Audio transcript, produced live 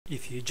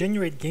If you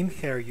generate game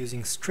hair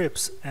using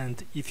strips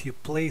and if you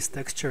place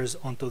textures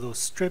onto those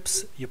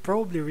strips, you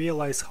probably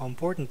realize how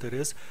important it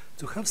is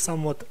to have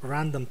somewhat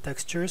random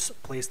textures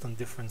placed on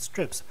different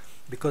strips.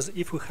 Because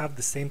if we have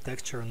the same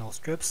texture on all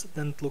strips,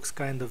 then it looks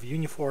kind of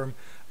uniform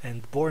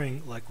and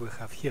boring like we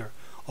have here.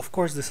 Of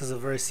course, this is a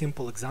very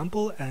simple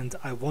example and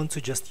I want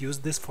to just use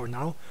this for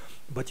now,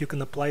 but you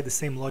can apply the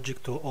same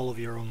logic to all of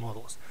your own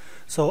models.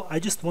 So I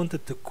just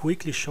wanted to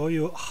quickly show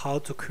you how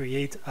to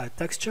create a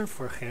texture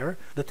for hair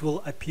that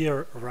will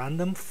appear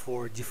random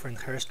for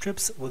different hair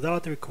strips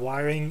without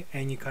requiring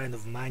any kind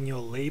of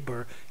manual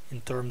labor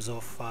in terms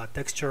of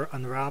texture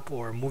unwrap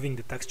or moving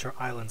the texture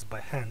islands by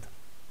hand.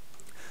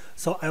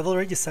 So I've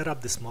already set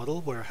up this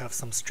model where I have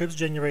some strips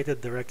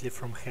generated directly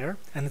from hair,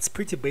 and it's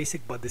pretty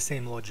basic, but the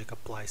same logic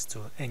applies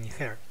to any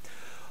hair.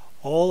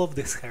 All of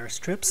these hair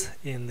strips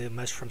in the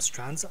mesh from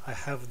strands, I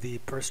have the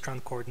per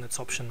strand coordinates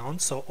option on,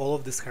 so all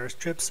of these hair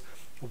strips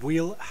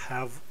will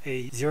have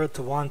a 0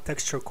 to 1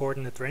 texture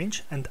coordinate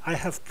range, and I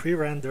have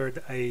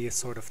pre-rendered a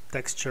sort of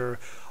texture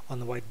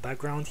on a white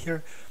background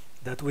here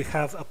that we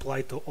have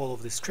applied to all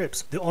of the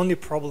strips. The only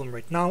problem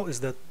right now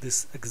is that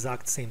this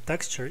exact same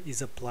texture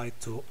is applied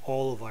to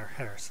all of our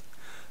hairs.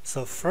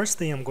 So first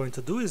thing I'm going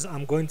to do is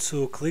I'm going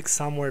to click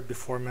somewhere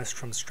before mesh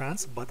from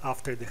strands, but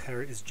after the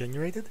hair is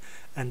generated,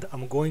 and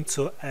I'm going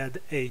to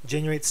add a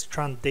generate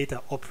strand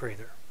data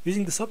operator.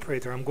 Using this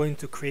operator, I'm going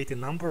to create a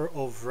number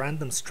of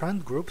random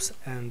strand groups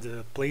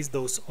and place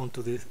those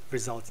onto the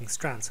resulting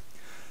strands.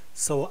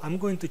 So I'm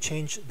going to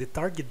change the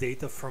target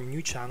data from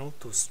new channel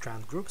to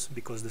strand groups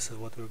because this is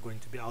what we're going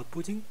to be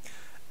outputting.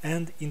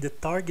 And in the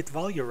target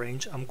value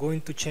range, I'm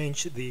going to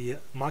change the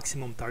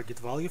maximum target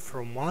value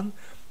from 1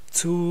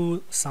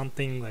 to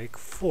something like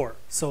 4.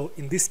 So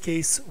in this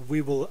case,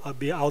 we will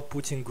be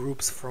outputting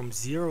groups from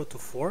 0 to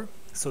 4.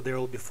 So there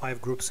will be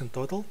 5 groups in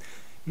total,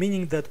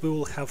 meaning that we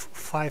will have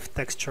 5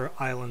 texture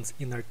islands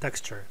in our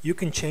texture. You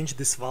can change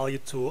this value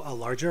to a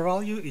larger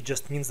value. It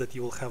just means that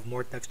you will have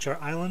more texture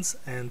islands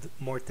and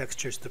more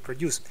textures to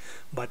produce.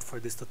 But for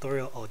this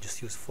tutorial, I'll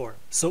just use 4.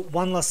 So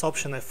one last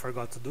option I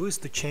forgot to do is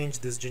to change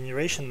this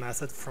generation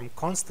method from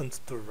constant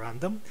to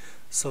random,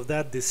 so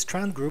that the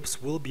strand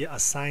groups will be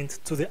assigned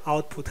to the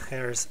output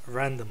hairs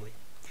randomly.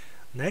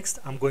 Next,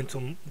 I'm going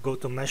to go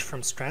to mesh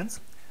from strands,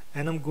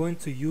 and I'm going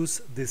to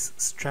use this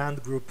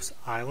strand groups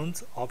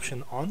island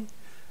option on,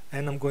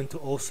 and I'm going to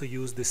also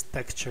use this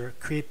texture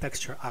create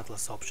texture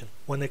atlas option.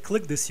 When I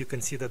click this, you can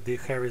see that the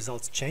hair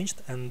results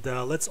changed, and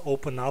let's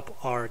open up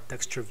our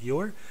texture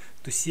viewer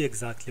to see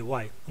exactly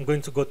why. I'm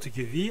going to go to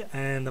UV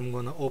and I'm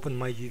going to open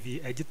my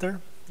UV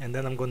editor, and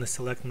then I'm going to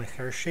select my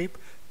hair shape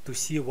to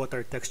see what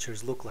our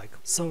textures look like.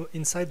 So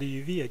inside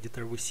the UV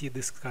editor we see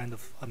this kind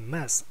of a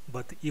mess,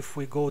 but if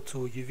we go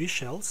to UV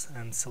shells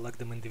and select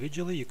them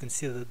individually, you can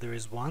see that there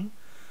is 1,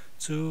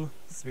 2,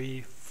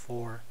 3,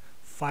 4,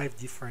 5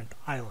 different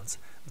islands.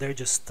 They're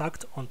just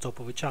stacked on top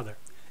of each other.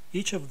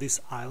 Each of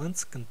these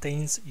islands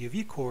contains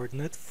UV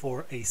coordinate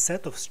for a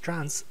set of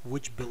strands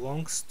which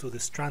belongs to the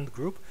strand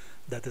group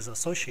that is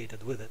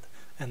associated with it.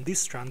 And these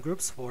strand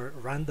groups were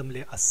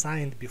randomly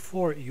assigned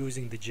before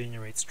using the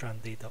generate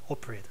strand data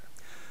operator.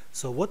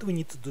 So what we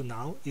need to do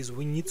now is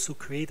we need to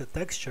create a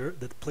texture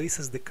that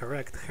places the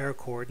correct hair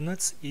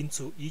coordinates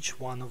into each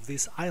one of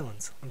these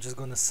islands. I'm just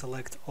going to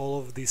select all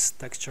of these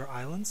texture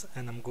islands,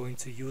 and I'm going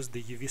to use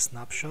the UV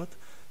snapshot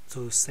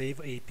to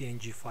save a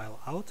PNG file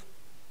out,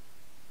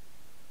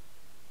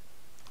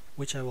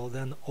 which I will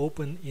then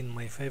open in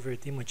my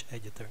favorite image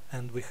editor.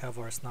 And we have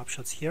our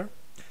snapshots here.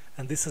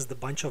 And this is the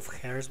bunch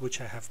of hairs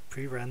which I have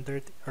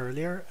pre-rendered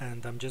earlier,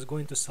 and I'm just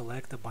going to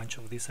select a bunch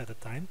of these at a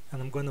time,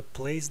 and I'm going to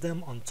place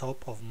them on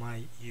top of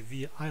my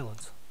UV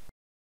islands.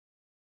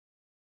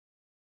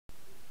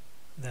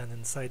 Then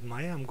inside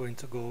Maya, I'm going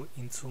to go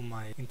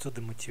into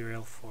the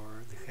material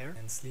for the hair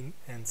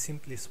and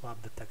simply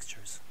swap the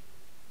textures.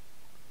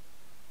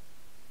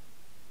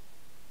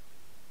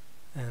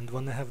 And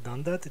when I have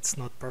done that, it's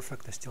not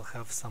perfect, I still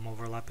have some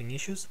overlapping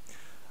issues.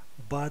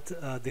 But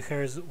the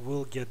hairs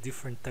will get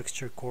different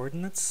texture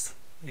coordinates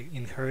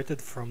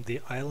inherited from the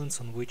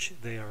islands on which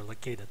they are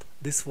located.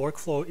 This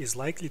workflow is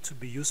likely to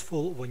be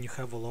useful when you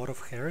have a lot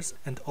of hairs,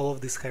 and all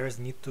of these hairs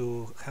need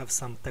to have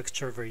some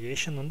texture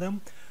variation on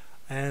them,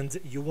 and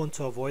you want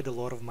to avoid a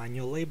lot of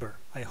manual labor.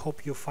 I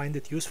hope you find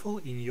it useful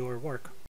in your work.